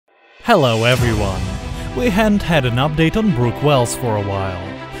Hello everyone! We hadn't had an update on Brooke Wells for a while.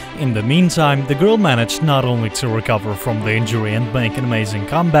 In the meantime, the girl managed not only to recover from the injury and make an amazing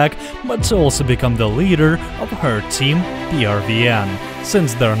comeback, but to also become the leader of her team, PRVN,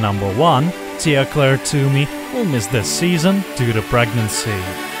 since their number one, Tia Claire Toomey, will miss this season due to pregnancy.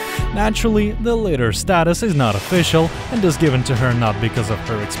 Naturally, the leader status is not official and is given to her not because of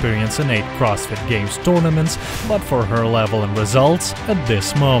her experience in 8 CrossFit Games tournaments, but for her level and results at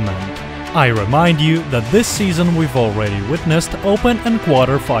this moment. I remind you that this season we've already witnessed open and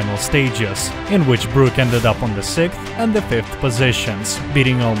quarter-final stages, in which Brooke ended up on the 6th and the 5th positions,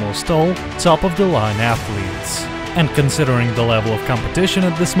 beating almost all top-of-the-line athletes. And considering the level of competition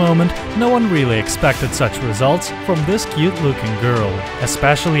at this moment, no one really expected such results from this cute-looking girl,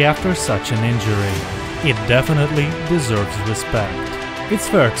 especially after such an injury. It definitely deserves respect. It's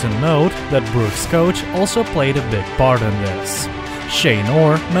fair to note that Brooke's coach also played a big part in this. Shane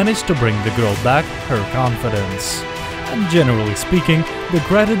Orr managed to bring the girl back her confidence. And generally speaking, the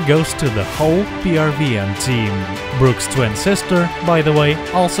credit goes to the whole PRVN team. Brooke's twin sister, by the way,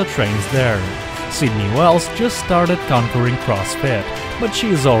 also trains there. Sydney Wells just started conquering CrossFit, but she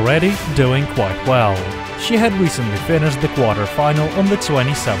is already doing quite well. She had recently finished the quarter-final on the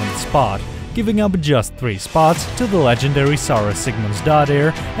 27th spot, giving up just 3 spots to the legendary Sarah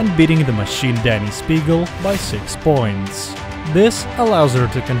Sigmundsdottir and beating the machine Danny Spiegel by 6 points. This allows her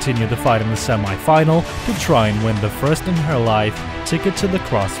to continue the fight in the semi-final to try and win the first in her life ticket to the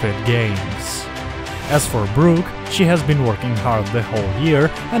CrossFit Games. As for Brooke, she has been working hard the whole year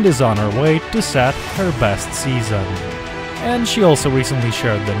and is on her way to set her best season. And she also recently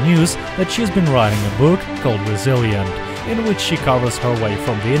shared the news that she's been writing a book called Resilient, in which she covers her way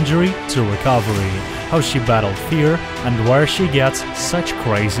from the injury to recovery, how she battled fear, and where she gets such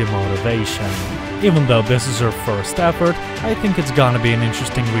crazy motivation. Even though this is her first effort, I think it's gonna be an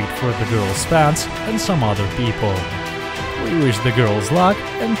interesting read for the girls' fans and some other people. We wish the girls luck,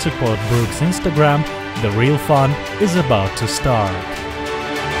 and to quote Brooke's Instagram, the real fun is about to start.